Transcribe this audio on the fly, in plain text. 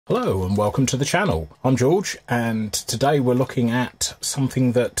Hello and welcome to the channel. I'm George, and today we're looking at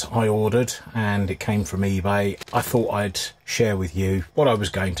something that I ordered and it came from eBay. I thought I'd share with you what I was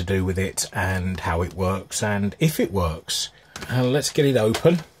going to do with it and how it works and if it works. Let's get it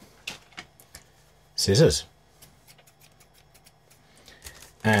open. Scissors.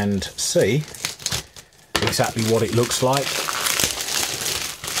 And see exactly what it looks like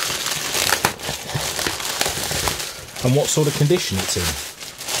and what sort of condition it's in.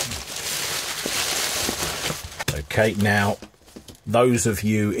 Okay, now those of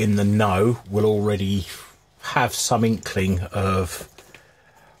you in the know will already have some inkling of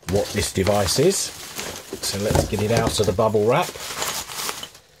what this device is. So let's get it out of the bubble wrap.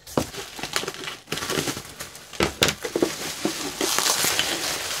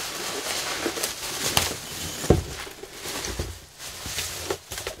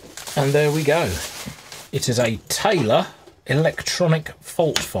 And there we go. It is a Taylor Electronic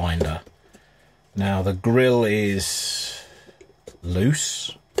Faultfinder. Now the grill is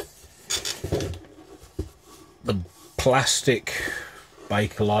loose. The plastic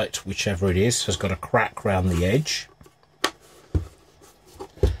bakelite, whichever it is, has got a crack round the edge.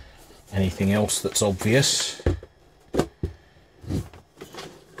 Anything else that's obvious?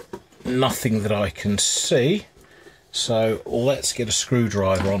 Nothing that I can see. So let's get a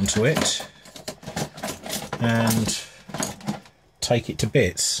screwdriver onto it and take it to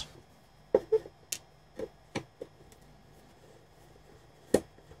bits.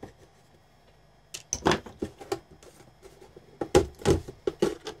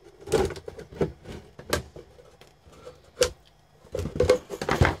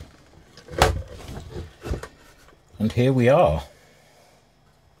 And here we are.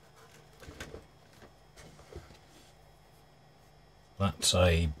 That's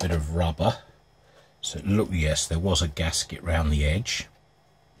a bit of rubber. So look, yes, there was a gasket round the edge.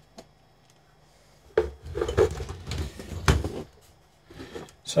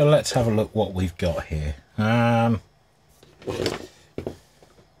 So let's have a look what we've got here.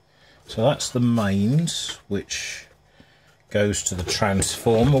 So that's the mains, which goes to the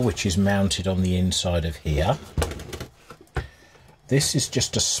transformer, which is mounted on the inside of here. This is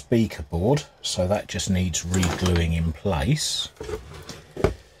just a speaker board, so that just needs re-gluing in place.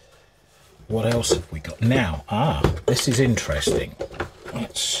 What else have we got? Now, this is interesting.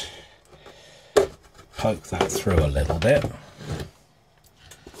 Let's poke that through a little bit.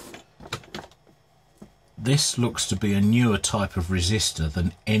 This looks to be a newer type of resistor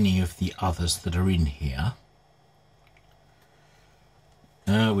than any of the others that are in here.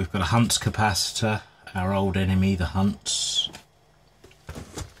 We've got a Hunt's capacitor, our old enemy, the Hunts.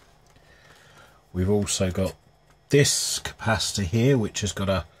 We've also got this capacitor here, which has got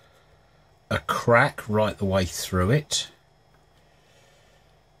a crack right the way through it.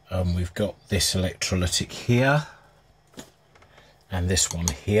 We've got this electrolytic here, and this one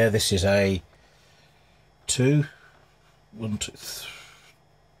here. This is a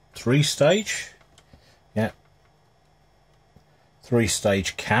 3-stage, yeah,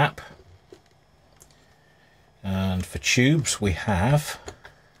 3-stage cap. And for tubes we have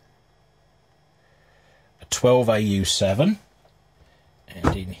 12AU7,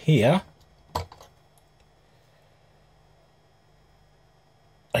 and in here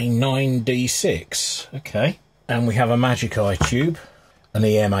a 9D6. Okay, and we have a Magic Eye tube, an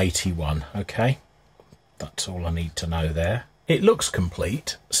EM81. Okay, that's all I need to know there. It looks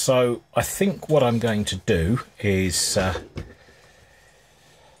complete, so I think what I'm going to do is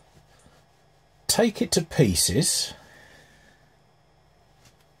take it to pieces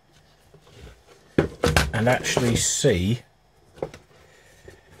and actually see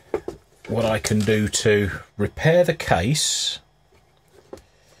what I can do to repair the case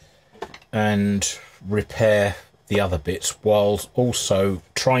and repair the other bits, while also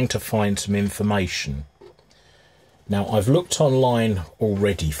trying to find some information. Now, I've looked online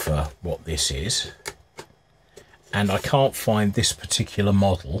already for what this is, and I can't find this particular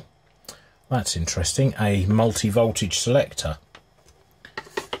model. That's interesting, a multi-voltage selector.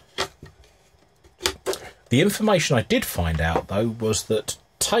 The information I did find out, though, was that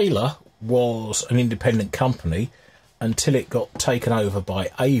Taylor was an independent company until it got taken over by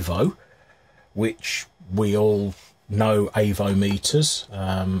Avo, which we all know Avo meters,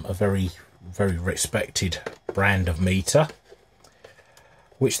 a very, very respected brand of meter,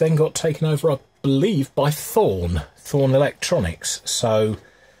 which then got taken over, I believe, by Thorn Electronics. So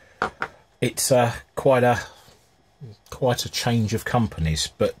it's quite a change of companies,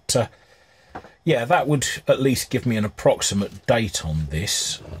 but yeah, that would at least give me an approximate date on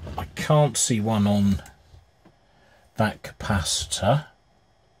this. I can't see one on that capacitor.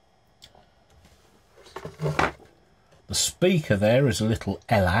 The speaker there is a little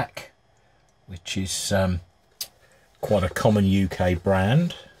ELAC, which is quite a common UK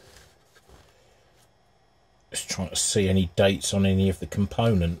brand. Just trying to see any dates on any of the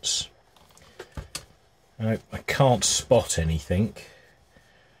components. I can't spot anything.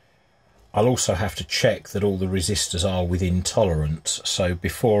 I'll also have to check that all the resistors are within tolerance. So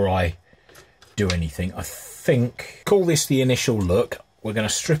before I do anything, I think, call this the initial look. We're going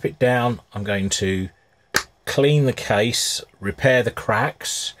to strip it down. I'm going to clean the case, repair the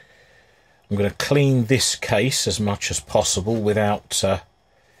cracks. I'm going to clean this case as much as possible without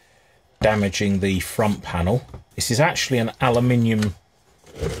damaging the front panel. This is actually an aluminium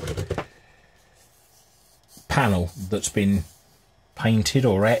panel that's been painted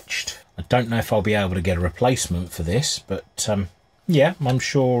or etched. I don't know if I'll be able to get a replacement for this, but yeah, I'm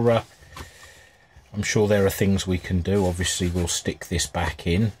sure there are things we can do. Obviously we'll stick this back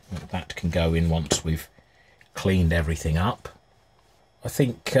in. That can go in once we've cleaned everything up. I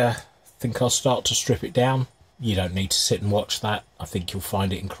think I'll start to strip it down. You don't need to sit and watch that. I think you'll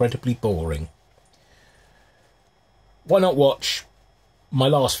find it incredibly boring. Why not watch my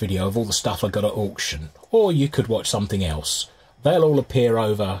last video of all the stuff I got at auction? Or you could watch something else. They'll all appear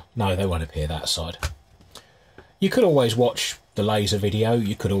over... No, they won't appear that side. You could always watch the laser video.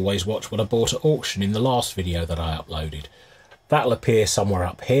 You could always watch what I bought at auction in the last video that I uploaded. That'll appear somewhere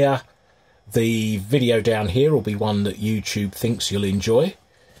up here. The video down here will be one that YouTube thinks you'll enjoy.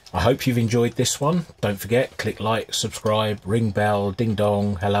 I hope you've enjoyed this one. Don't forget, click like, subscribe, ring bell, ding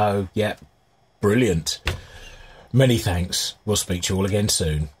dong, hello. Yep, brilliant. Many thanks. We'll speak to you all again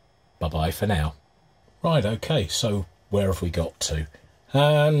soon. Bye-bye for now. Right, okay, so where have we got to?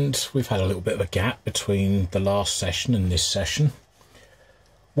 And we've had a little bit of a gap between the last session and this session.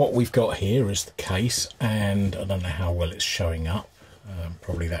 What we've got here is the case, and I don't know how well it's showing up.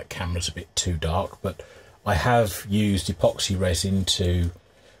 Probably that camera's a bit too dark, but I have used epoxy resin to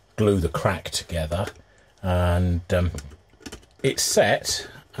glue the crack together, and it's set,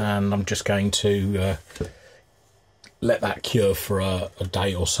 and I'm just going to let that cure for a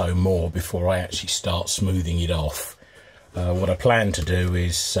day or so more before I actually start smoothing it off. What I plan to do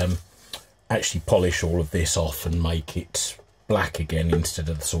is actually polish all of this off and make it black again instead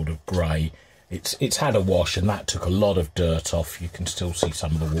of the sort of grey. It's had a wash, and that took a lot of dirt off. You can still see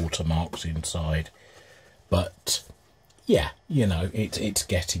some of the watermarks inside, but yeah, you know, it's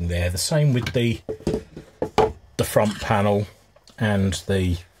getting there. The same with the front panel and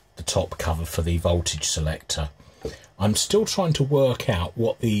the top cover for the voltage selector. I'm still trying to work out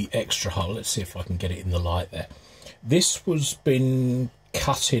what the extra hole, let's see if I can get it in the light there. This was been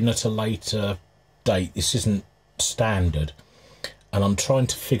cut in at a later date. This isn't standard, and I'm trying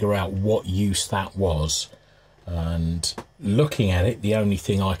to figure out what use that was. And looking at it, the only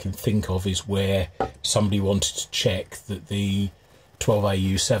thing I can think of is where somebody wanted to check that the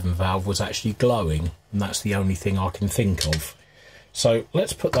 12AU7 valve was actually glowing, and that's the only thing I can think of. So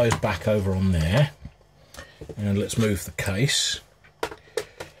let's put those back over on there, and let's move the case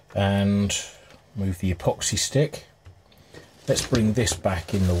and move the epoxy stick. Let's bring this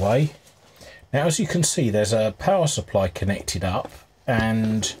back in the way. Now, as you can see, there's a power supply connected up,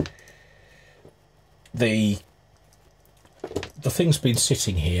 and the thing's been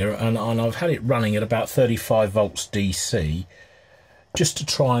sitting here, and I've had it running at about 35 volts DC just to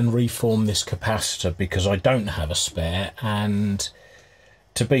try and reform this capacitor, because I don't have a spare, and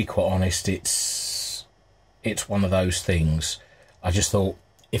to be quite honest, it's one of those things. I just thought,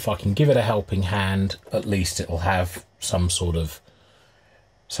 if I can give it a helping hand, at least it'll have some sort of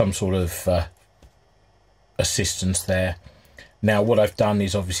assistance there. Now, what I've done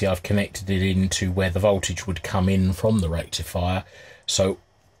is obviously I've connected it into where the voltage would come in from the rectifier, so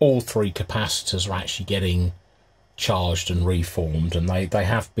all three capacitors are actually getting charged and reformed, and they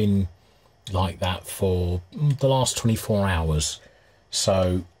have been like that for the last 24 hours.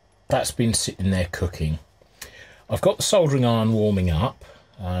 So that's been sitting there cooking. I've got the soldering iron warming up,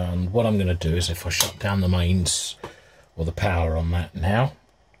 and what I'm going to do is, if I shut down the mains or the power on that now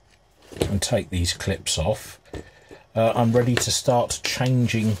and take these clips off, I'm ready to start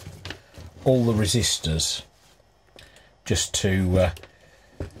changing all the resistors just to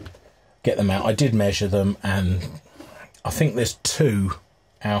get them out. I did measure them, and I think there's 2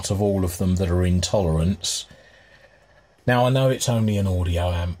 out of all of them that are in tolerance. Now, I know it's only an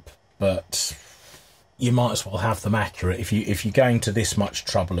audio amp, but you might as well have them accurate. If you're going to this much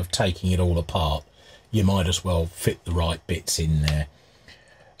trouble of taking it all apart, you might as well fit the right bits in there.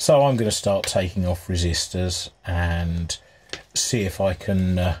 So I'm going to start taking off resistors and see if I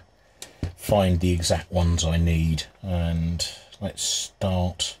can find the exact ones I need. And let's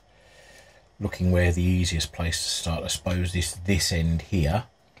start looking where the easiest place to start, I suppose, is this end here.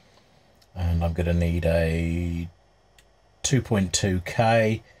 And I'm going to need a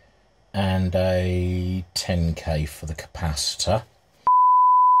 2.2k and a 10k for the capacitor.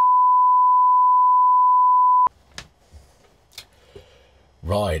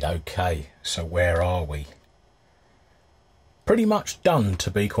 Right, okay, so where are we? Pretty much done,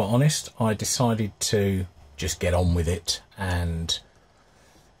 to be quite honest. I decided to just get on with it, and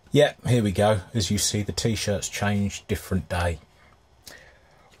yeah, here we go. As you see, the t-shirt's changed, different day.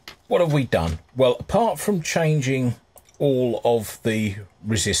 What have we done? Well, apart from changing all of the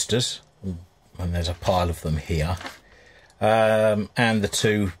resistors, and there's a pile of them here, and the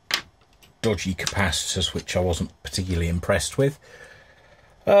two dodgy capacitors, which I wasn't particularly impressed with,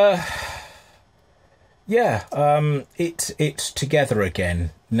 yeah, it's together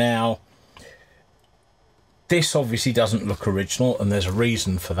again. Now, this obviously doesn't look original, and there's a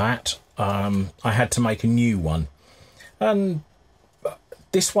reason for that. I had to make a new one, and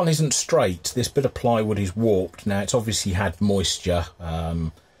this one isn't straight. This bit of plywood is warped. Now, it's obviously had moisture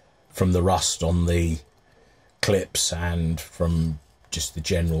from the rust on the clips and from just the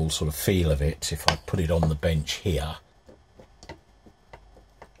general sort of feel of it. If I put it on the bench here,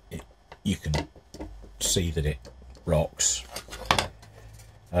 you can see that it rocks,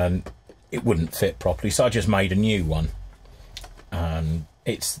 and it wouldn't fit properly, so I just made a new one. And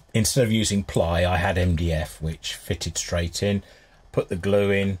it's, instead of using ply, I had MDF, which fitted straight in. Put the glue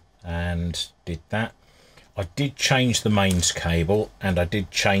in and did that. I did change the mains cable, and I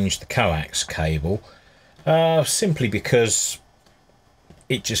did change the coax cable, simply because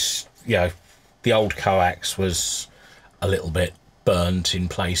it just, you know, the old coax was a little bit burnt in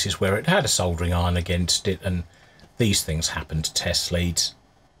places where it had a soldering iron against it, and these things happen to test leads.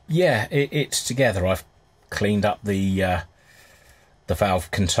 Yeah, it's together. I've cleaned up the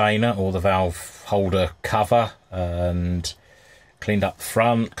valve container, or the valve holder cover, and cleaned up the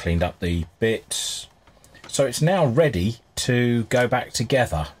front, cleaned up the bits, so it's now ready to go back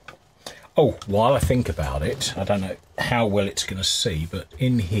together. Oh, while I think about it, I don't know how well it's going to see, but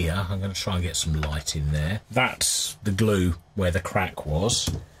in here, I'm going to try and get some light in there. That's the glue where the crack was,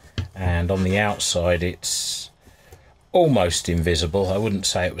 and on the outside it's almost invisible. I wouldn't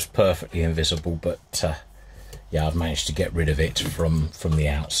say it was perfectly invisible, but yeah, I've managed to get rid of it from the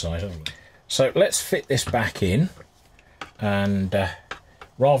outside. So let's fit this back in, and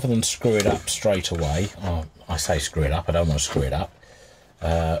rather than screw it up straight away, I say screw it up, I don't want to screw it up.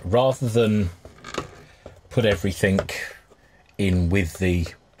 Rather than put everything in with the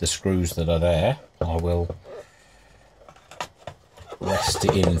screws that are there, I will rest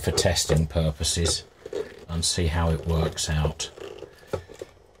it in for testing purposes and see how it works out.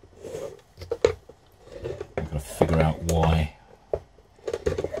 I've got to figure out why.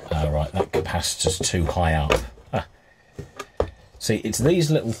 Right, that capacitor's too high up. See, it's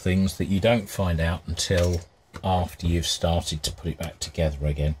these little things that you don't find out until after you've started to put it back together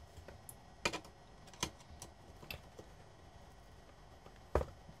again.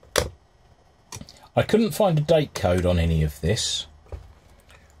 I couldn't find a date code on any of this,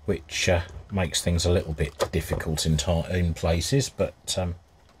 which makes things a little bit difficult in places, but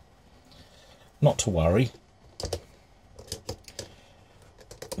not to worry.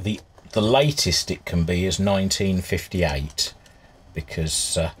 The latest it can be is 1958,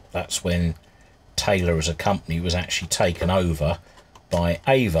 because that's when Taylor as a company was actually taken over by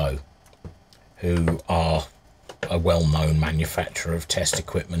Avo, who are a well-known manufacturer of test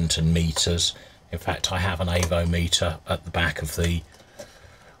equipment and meters. In fact, I have an Avo meter at the back of the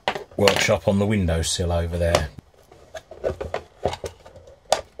workshop on the windowsill over there.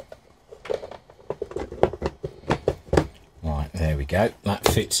 Right, there we go. That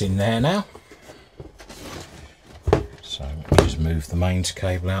fits in there now. So let me just move the mains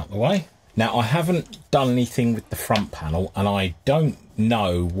cable out the way. Now, I haven't done anything with the front panel, and I don't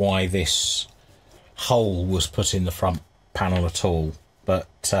know why this hole was put in the front panel at all, but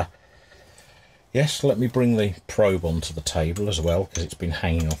yes, let me bring the probe onto the table as well, because it's been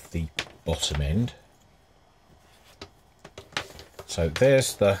hanging off the bottom end. So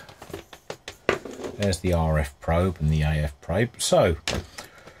there's the RF probe and the AF probe. So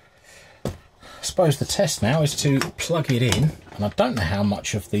I suppose the test now is to plug it in, and I don't know how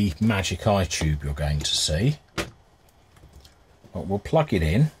much of the magic eye tube you're going to see, but we'll plug it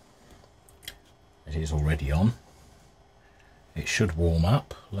in. It is already on. It should warm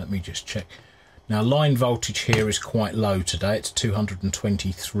up. Let me just check. Now, line voltage here is quite low today. It's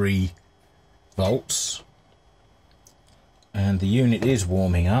 223 volts, and the unit is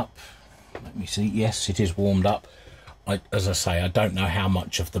warming up. Let me see. Yes, it is warmed up. as I say, I don't know how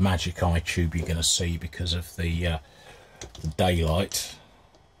much of the Magic Eye tube you're going to see because of the daylight.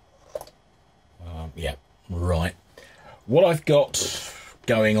 Yeah, right. What I've got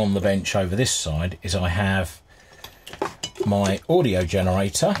going on the bench over this side is I have my audio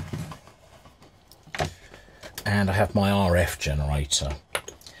generator and I have my RF generator.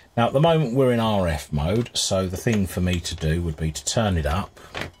 Now at the moment we're in RF mode, so the thing for me to do would be to turn it up,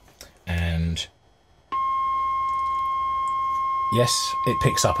 and yes, it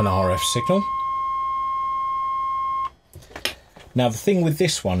picks up an RF signal. Now the thing with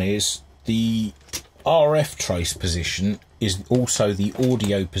this one is the RF trace position is also the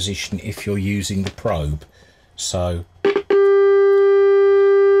audio position if you're using the probe. So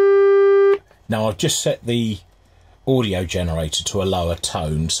now I've just set the audio generator to a lower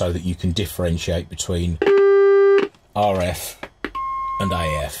tone so that you can differentiate between RF and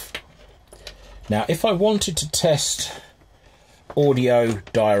AF. Now if I wanted to test audio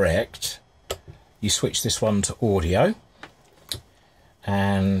direct, you switch this one to audio,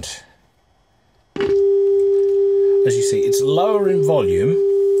 and as you see, it's lower in volume,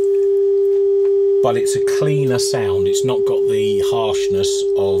 but it's a cleaner sound. It's not got the harshness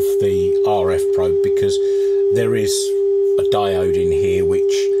of the RF probe because there is a diode in here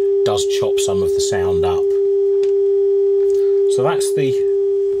which does chop some of the sound up. So that's the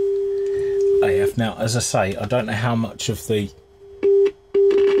AF. Now, as I say, I don't know how much of the...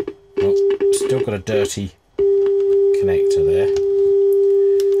 Oh, still got a dirty connector there.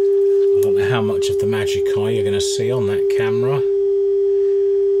 I don't know how much of the Magic Eye you're going to see on that camera,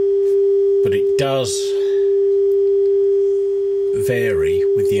 but it does vary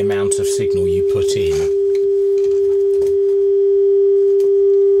with the amount of signal you put in.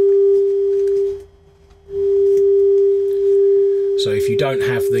 So if you don't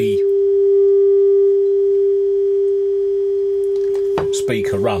have the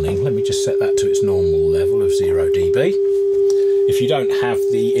speaker running, let me just set that to its normal level of 0 dB. If you don't have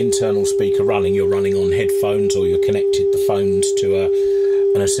the internal speaker running, you're running on headphones or you're connected the phones to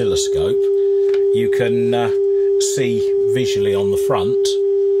an oscilloscope, you can see visually on the front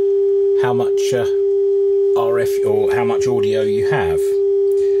how much RF or how much audio you have.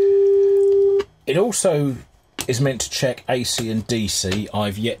 It also is meant to check AC and DC.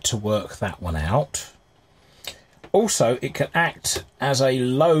 I've yet to work that one out. Also, it can act as a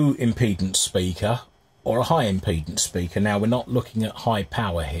low impedance speaker or a high impedance speaker. Now, we're not looking at high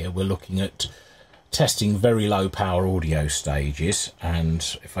power here, we're looking at testing very low power audio stages,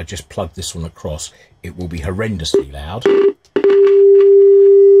 and if I just plug this one across, it will be horrendously loud. And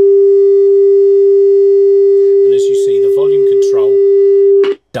as you see, the volume control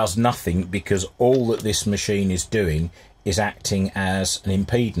does nothing because all that this machine is doing is acting as an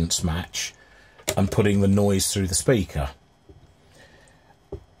impedance match and putting the noise through the speaker.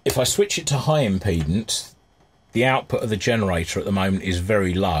 If I switch it to high impedance, the output of the generator at the moment is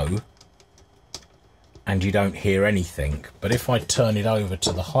very low and you don't hear anything. But if I turn it over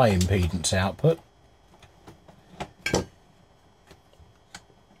to the high impedance output,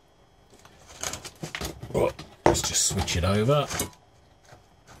 let's just switch it over.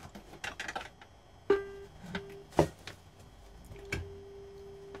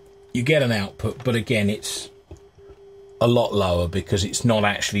 You get an output, but again it's a lot lower because it's not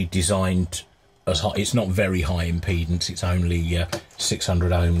actually designed as high. It's not very high impedance, it's only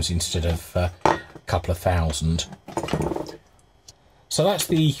 600 ohms instead of a couple of thousand. So that's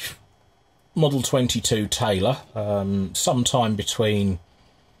the Model 22 Taylor. Sometime between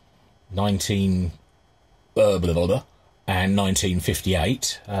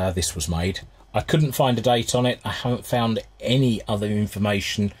 1958 this was made. I couldn't find a date on it. I haven't found any other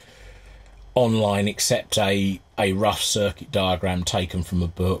information online except a rough circuit diagram taken from a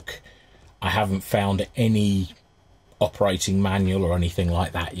book. I haven't found any operating manual or anything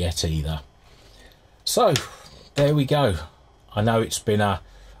like that yet either. So there we go. I know it's been a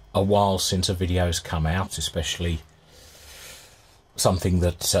while since a video's come out, especially something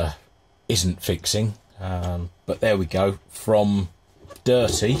that isn't fixing, but there we go, from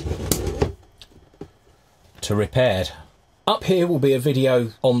dirty to repaired. Up here will be a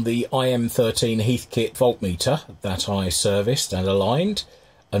video on the IM13 Heathkit voltmeter that I serviced and aligned,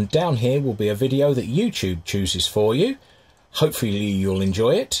 and down here will be a video that YouTube chooses for you. Hopefully you'll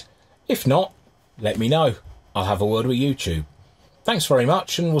enjoy it. If not, let me know. I'll have a word with YouTube. Thanks very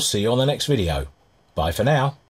much, and we'll see you on the next video. Bye for now.